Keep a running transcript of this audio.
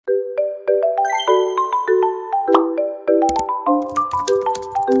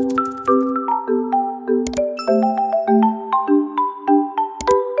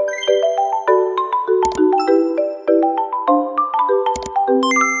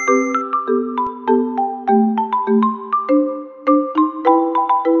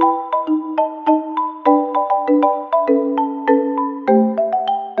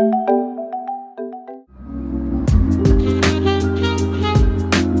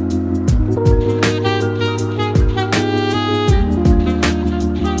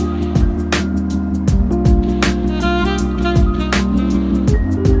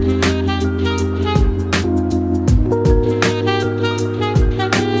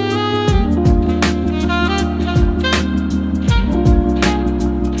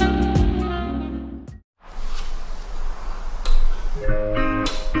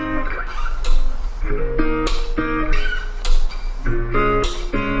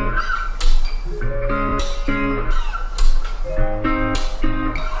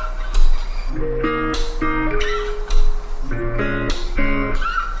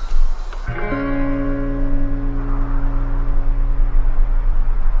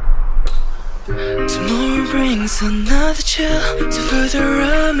Tomorrow brings another chill to further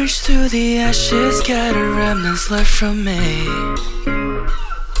rummage through the ashes, scattered remnants left from May.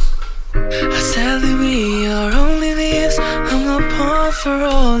 Sadly we are only leaves hung upon for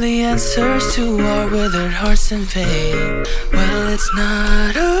all the answers to our withered hearts in vain. Well, it's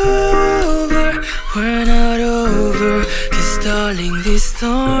not over, we're not over, 'cause darling, these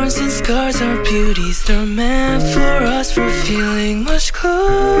thorns and scars are beauties. They're meant for us, we're feeling much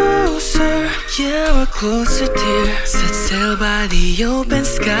closer. Yeah, we're closer, dear. Set sail by the open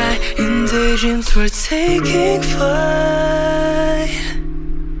sky, in daydreams we're taking flight.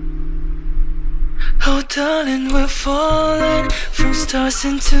 Oh darling, we're falling from stars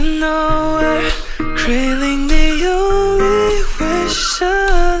into nowhere, cradling the only wish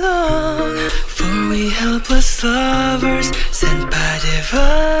along. For we helpless lovers, sent by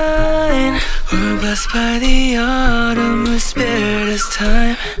divine, we're blessed by the autumn who spared us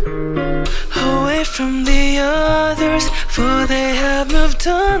time. Away from the others, for they have moved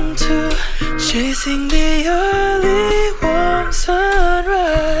on to chasing the early warm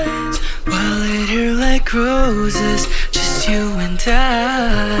sunrise, while later like roses, just you and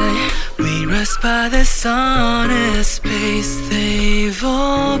I, we rest by the sun and space they've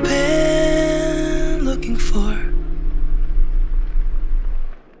all been looking for.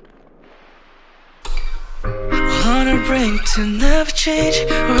 On a brink to never change,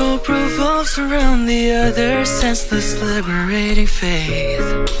 our hope revolves around the other, senseless liberating faith.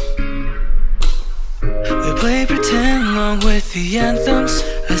 We play pretend along with the anthems,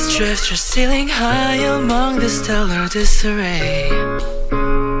 as drifters sailing high among the stellar disarray.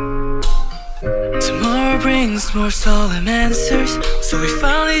 Tomorrow brings more solemn answers, so we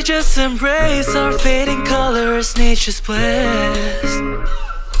finally just embrace our fading colors, nature's bliss.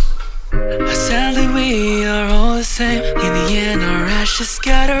 Sadly we are all the same, in the end our ashes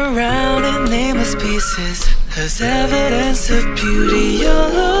scatter around in nameless pieces, as evidence of beauty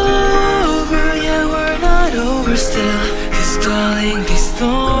all over. Yeah, we're not over still, 'cause darling, these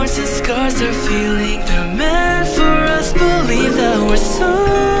thorns and scars are feeling, they're meant for us. Believe that we're so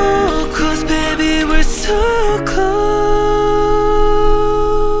close, baby, we're so close.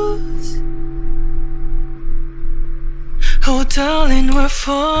 Oh darling, we're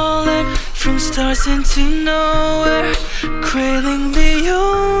falling from stars into nowhere, cradling the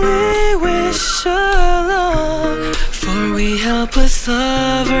only wish along. For we helpless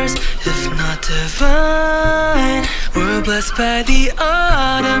lovers, if not divine, we're blessed by the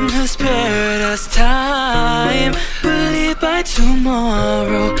autumn who spared us time. Believe by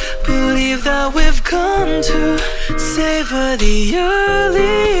tomorrow, believe that we've come to savor the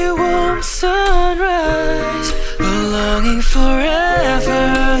early warm sunrise, belonging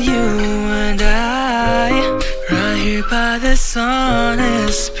forever, you and I, right here by the sun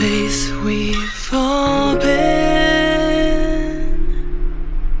and space we've all been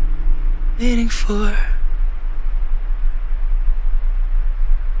waiting for.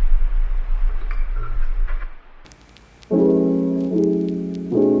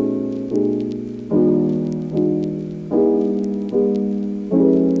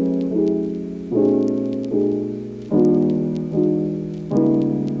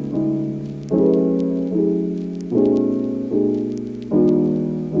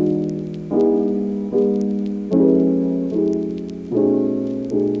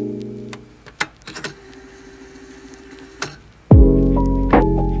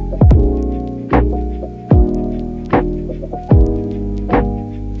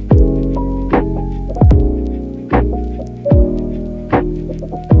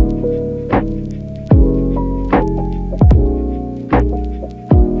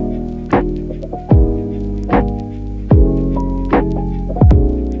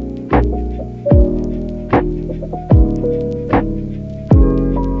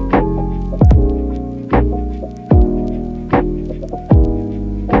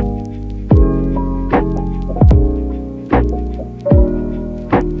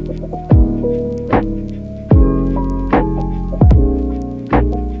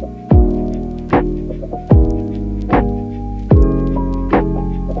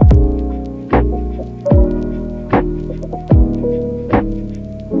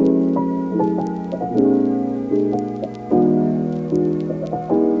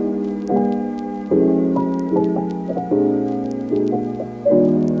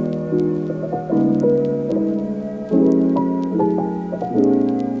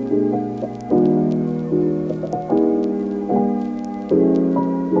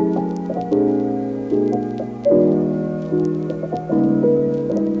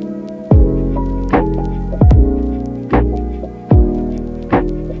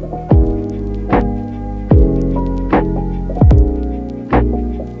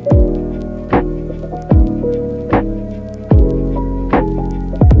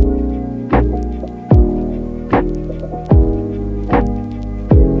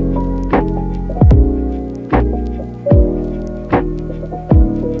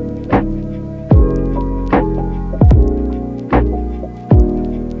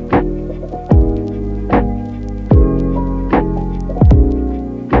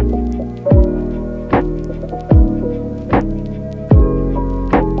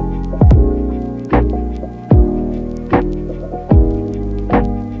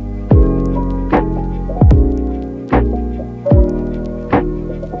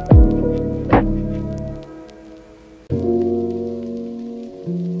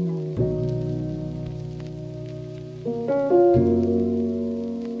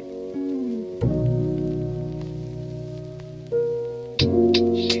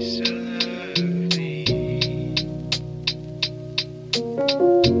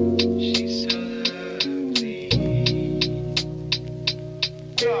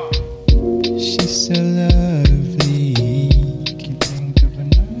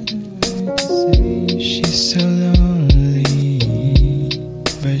 She's so lonely,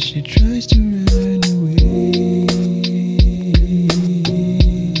 but she tries to run away.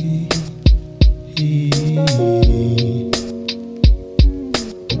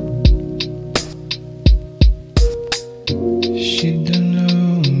 She don't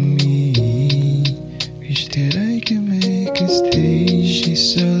know me, wish that I can make her stay.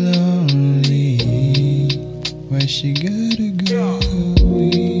 She's so lonely, why she gotta go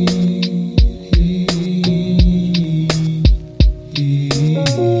away?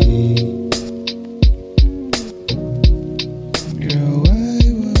 Girl, why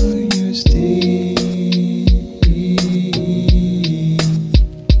won't you stay?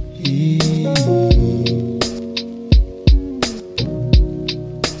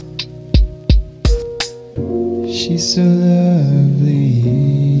 She's so lovely,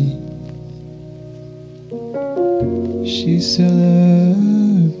 she's so lovely.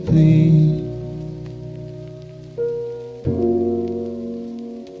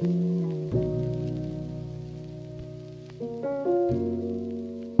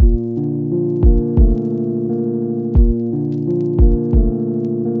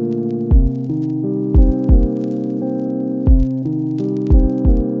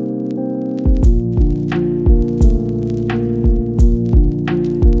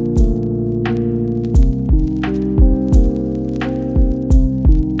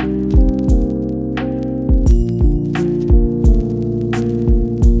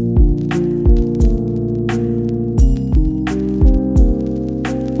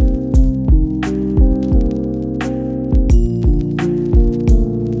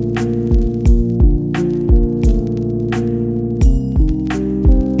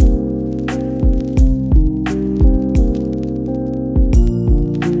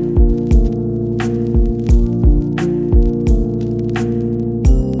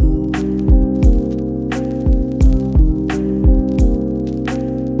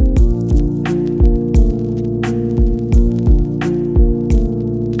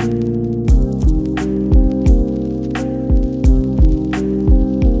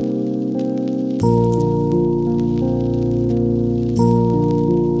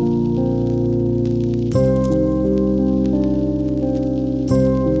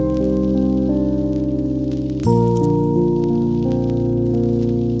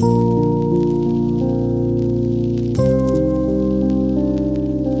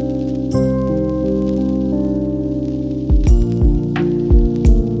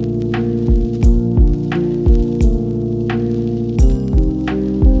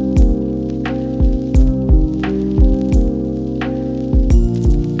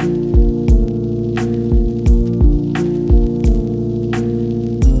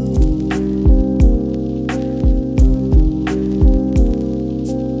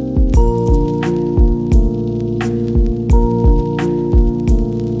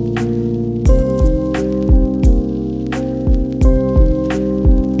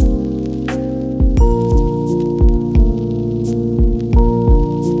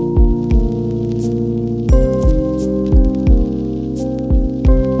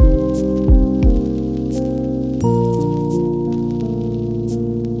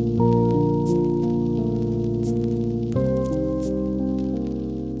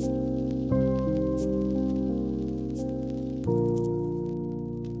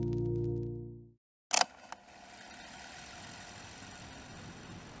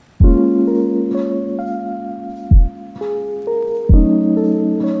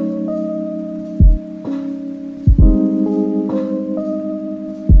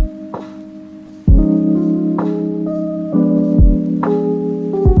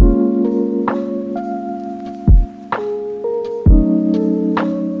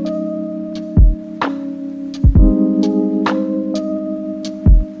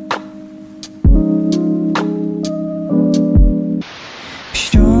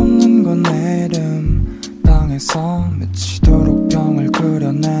 방에서 미치도록 병을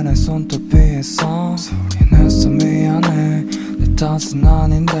그려내 내 손톱위에서 소리내서 미안해 내 탓은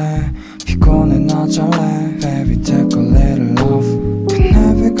아닌데 피곤해 나 잘래 Baby take a little love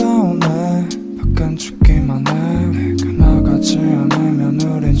그날 비가 오네 밖은 춥기만 해 비가 나가지 않으면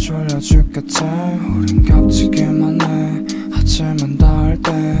우린 졸려 죽겠지 우린 겹치기만 해 하지만 닿을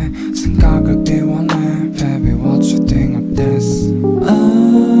때 생각을 비워내 Baby what you think of this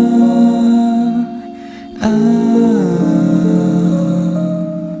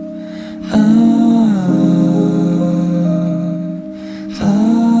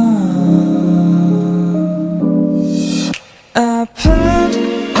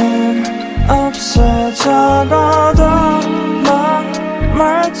아픔은 없어져가도 넌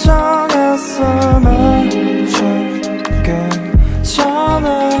멀쩡해서 숨을 죽기 전에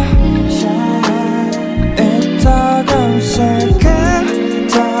이따금씩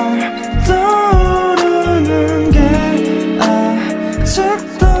그댈 떠오르는 게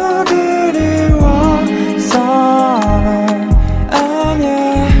아직도 그리워서는 아니야.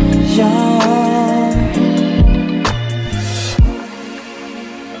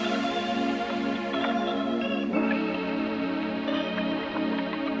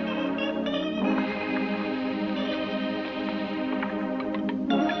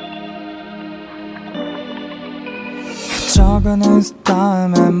 적은 인스타에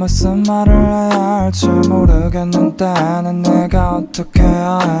무슨 말을 해야 할지 모르겠는데 난 내가 어떻게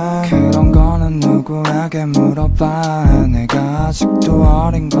해야 해. 그런 거는 누구에게 물어봐 해. 내가 아직도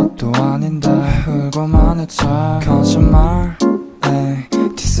어린 것도 아닌데 울고만 했지. 거짓말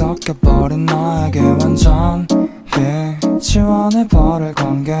뒤섞여버린 너에게 완전히 지원해버릴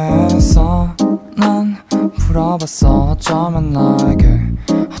관계에서 난 물어봤어. 어쩌면 나에게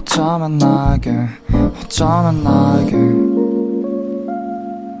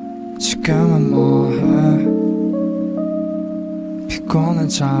지금은 뭐해.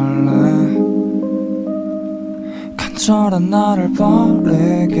 피곤해질래. 간절한 나를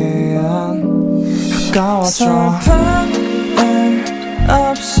버리기엔 아까워져. 슬픔이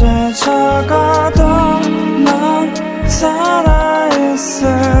없이 적어도 난 살아있음을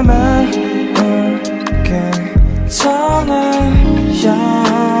울기 전에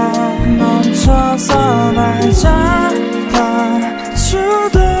멈춰서 날 잡아주던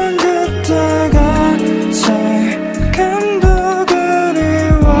그때가 지금도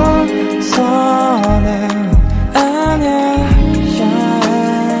그리워서는 아니야.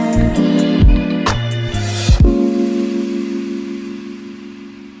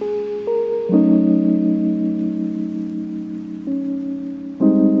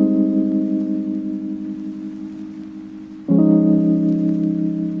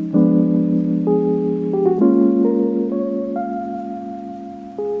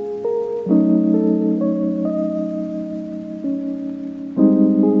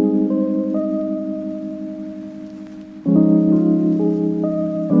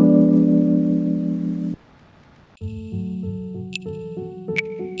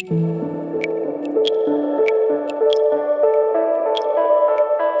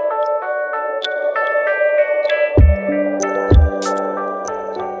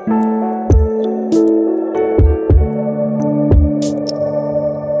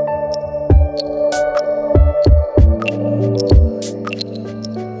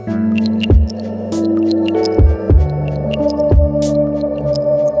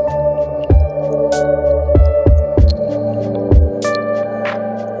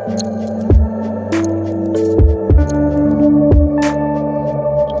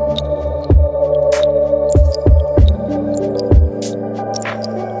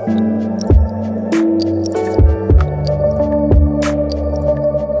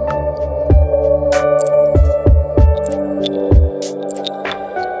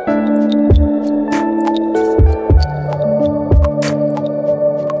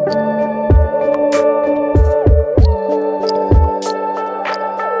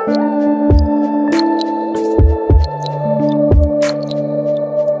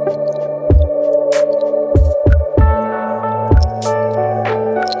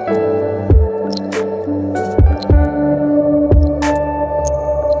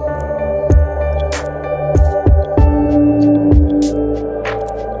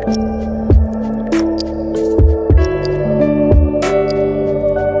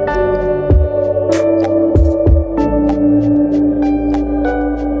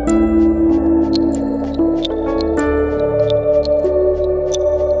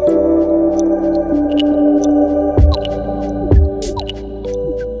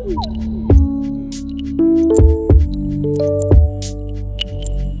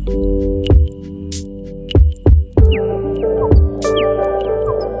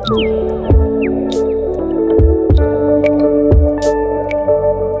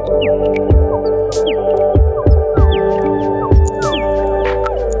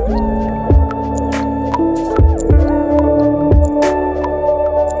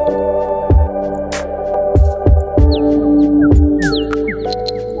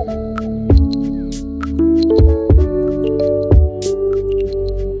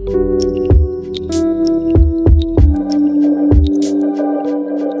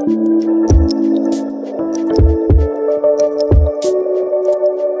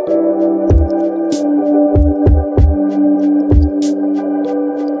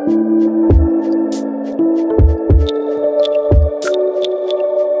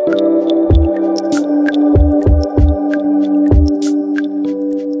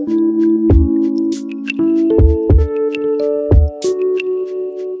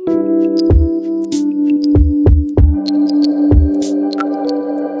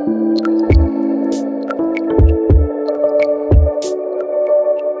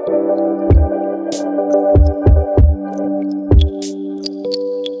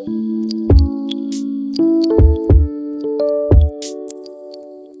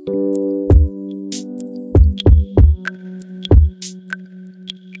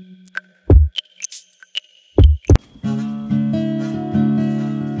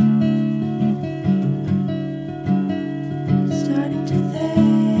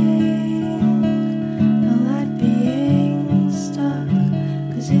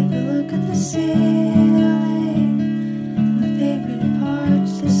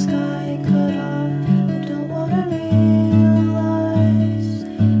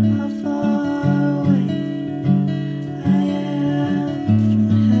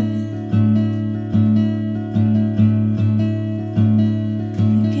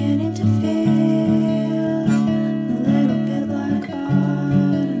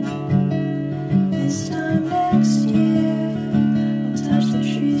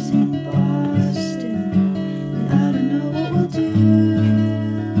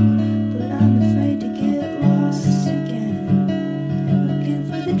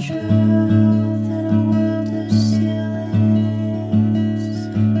 truth in a world of ceilings,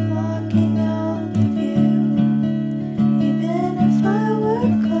 blocking out the view. Even if I were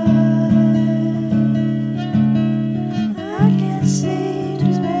good, I can't seem to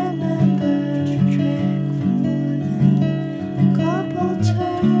remember a trick for more than a couple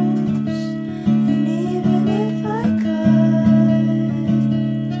turns. And even if I could,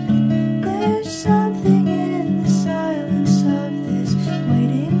 there's something in the silence of this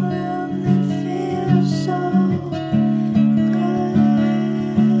waiting room that feels so good.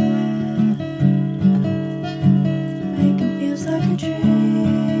 Waking feels like a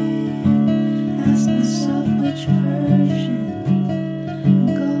dream. Ask myself which version I'm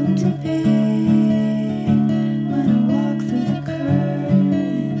going to be when I walk through the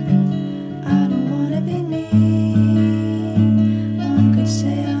curtain. I don't wanna be mean. One could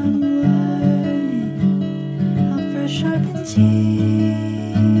say I'm learning how fresh sharpened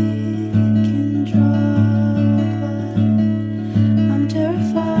teeth can draw, but I'm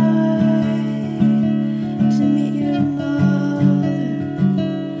terrified to meet your mother.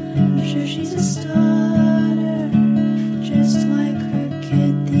 I'm sure she's a stunner, just like her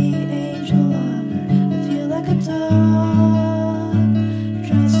kid, the angel.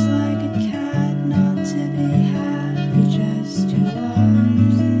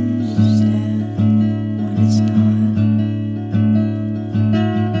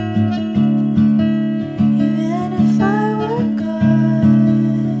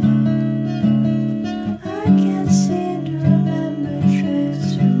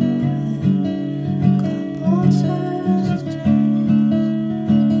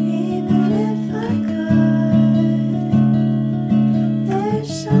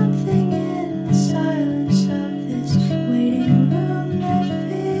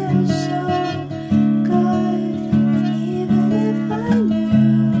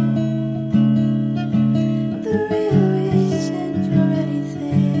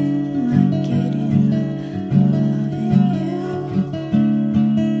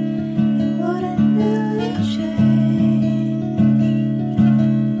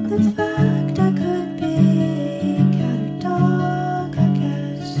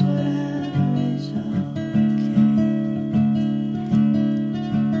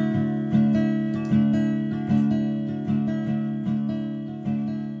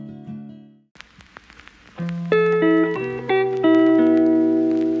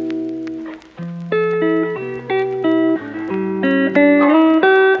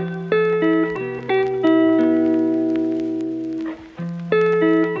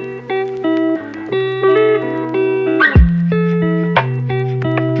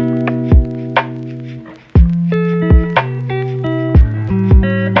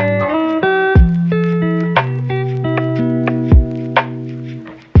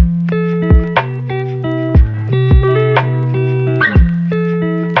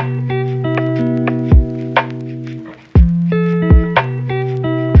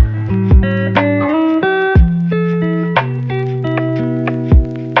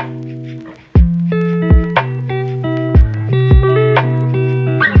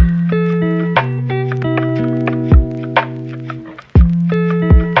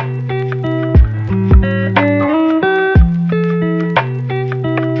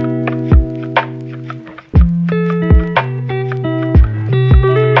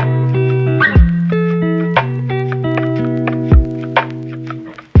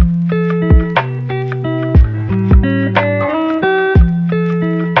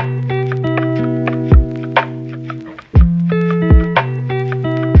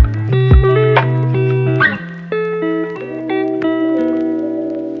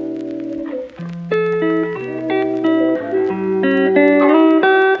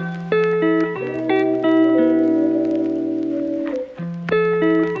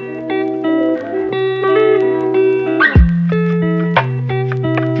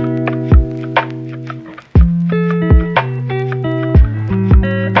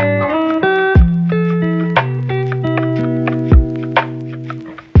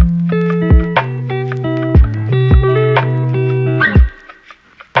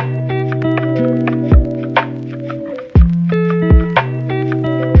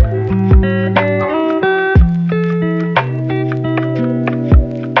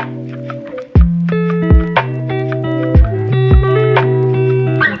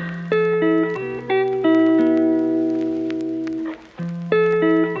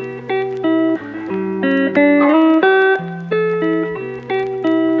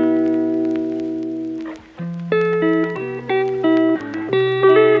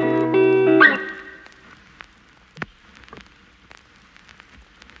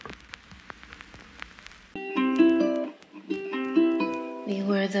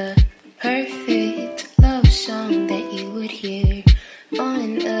 the perfect love song that you would hear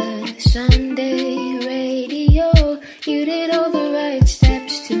on a Sunday radio. You did all the right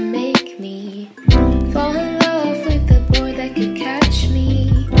steps to make me fall in love with the boy that could catch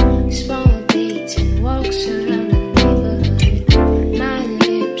me. Small dates and walks around the neighborhood. My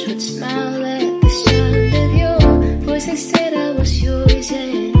lips would smile at the sound of your voice. Instead I was yours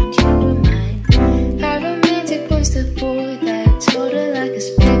and you were mine. How romantic was the boy that told her like a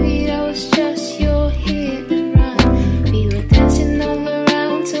baby I was just your hit and run. We were dancing all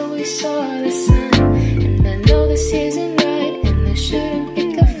around till we saw the sun. And I know this isn't right and I shouldn't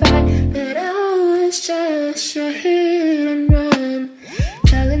pick a fight, but I was just your hit and run.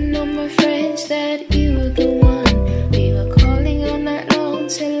 Telling all my friends that you were the one. We were calling all night long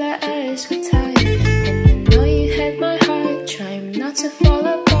till our eyes were tired. And I know you had my heart, trying not to fall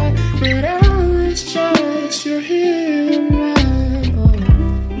apart, but I was just your hit and run.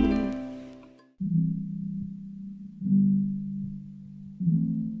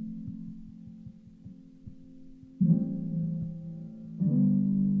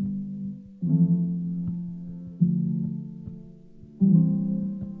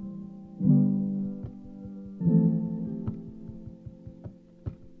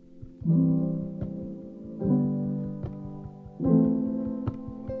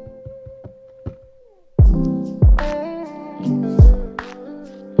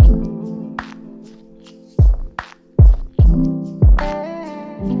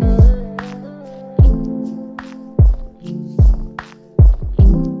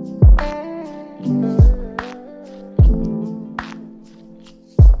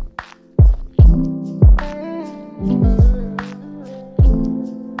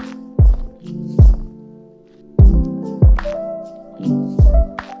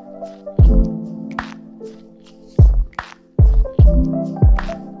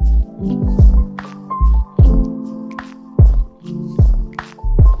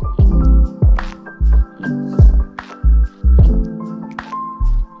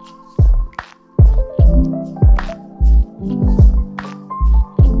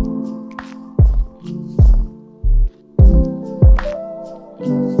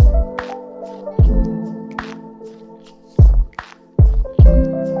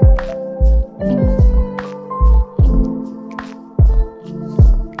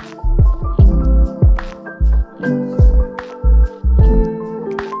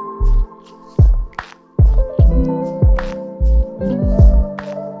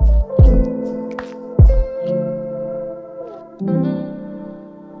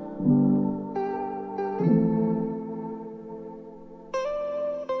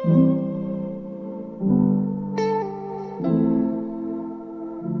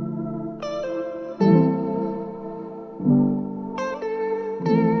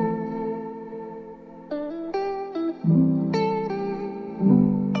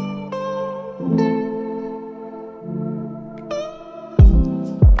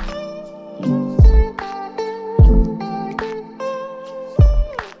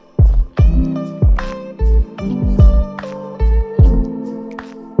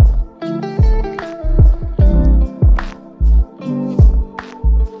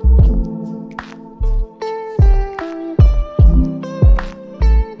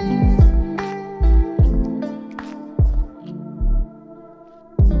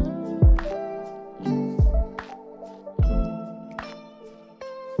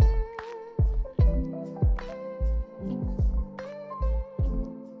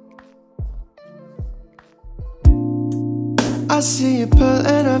 I see you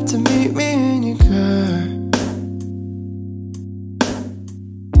pulling up to meet me in your car.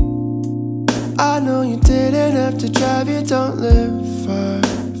 I know you didn't have to drive, you don't live far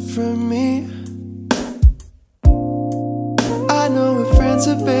from me. I know we're friends,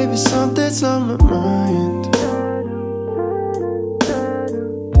 but baby, something's on my mind.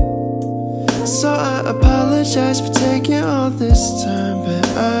 So I apologize for taking all this time, but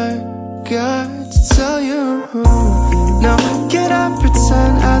I got to tell you. Now can I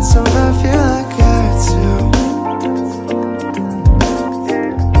pretend I don't love you like I do?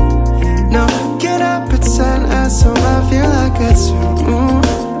 Now can I pretend I don't love you like I do?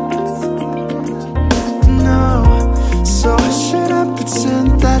 No, so should I pretend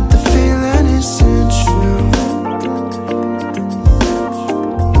that the feeling isn't true?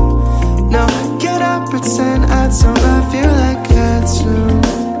 Now can I pretend I don't love you like I do?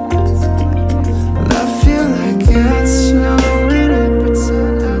 Love you like I do.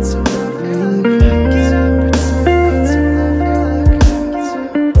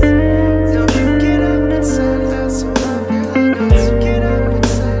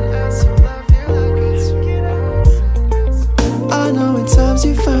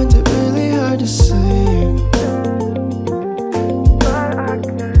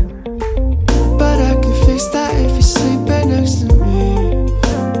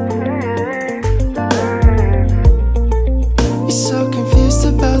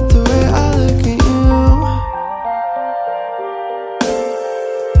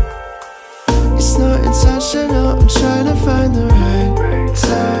 intentional. I'm trying to find the right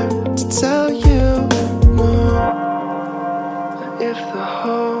time to tell you no. If the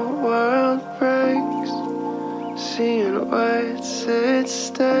whole world breaks, seeing what's at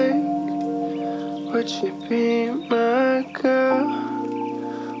stake, would you be my girl?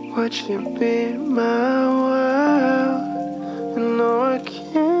 Would you be my world? You know I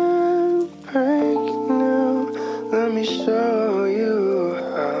can't break now. Let me show you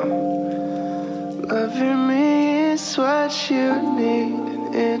how. Loving me is what you need,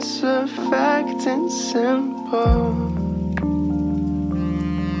 and it's a fact and simple.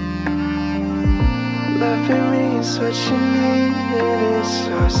 Loving me is what you need, and it's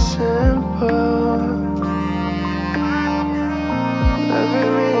so simple.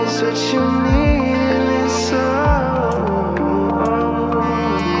 Loving me is what you need, and it's so.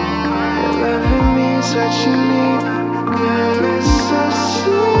 Yeah, loving me is what you need, girl, it's so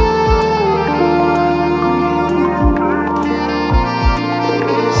simple.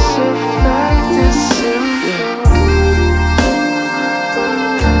 It's a fact, it's simple.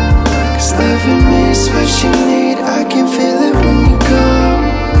 'Cause loving me is what you need, I can feel it when you go.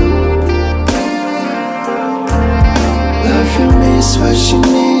 Loving me is what you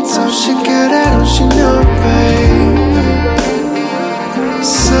need, don't you get it, don't you know, baby?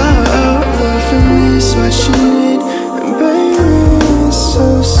 So, loving me is what you need, and baby, it's so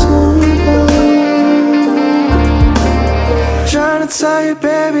simple. Trying to tell you,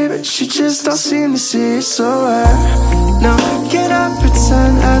 baby, but you just don't seem to see it, so now can I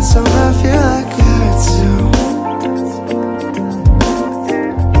pretend I don't love you like I do?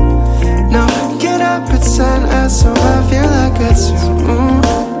 Now can I pretend I don't love you like I do?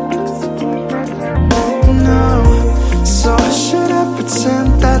 No, so should I pretend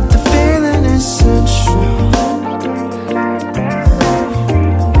that the feeling isn't true?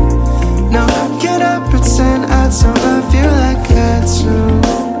 Now can I pretend I don't love you like I do?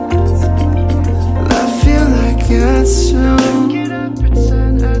 Love you like I do. Can I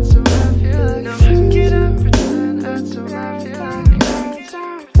pretend I don't love you like I do? Can I pretend I don't love you like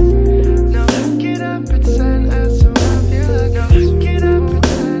I do? No, can I pretend I don't love you like I do? Can I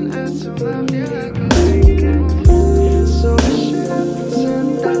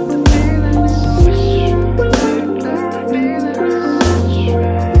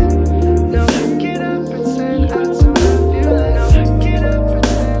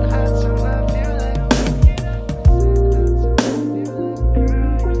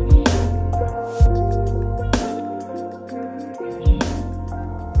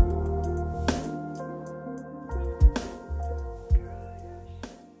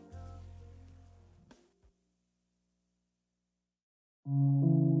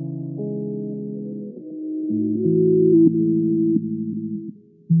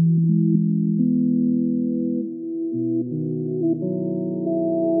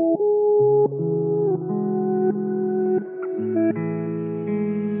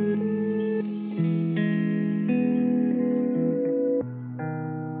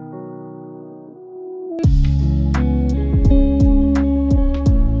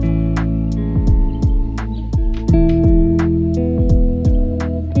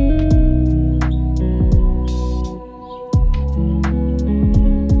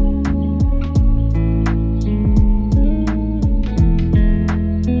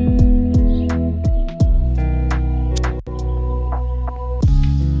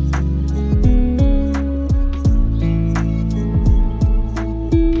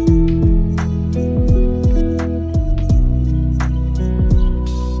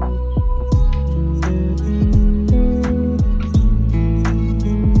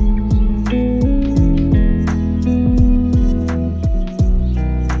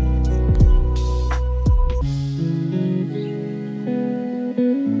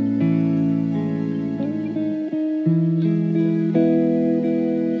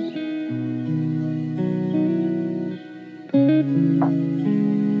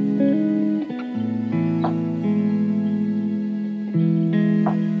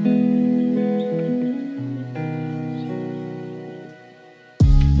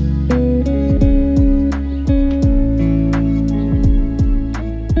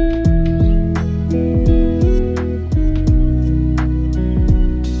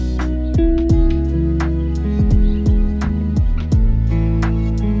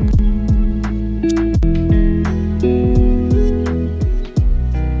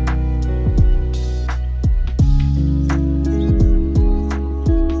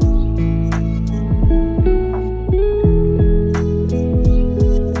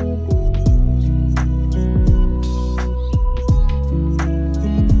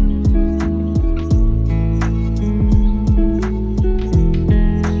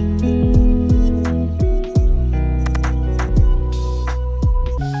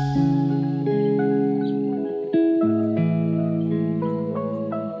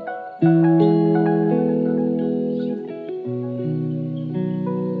해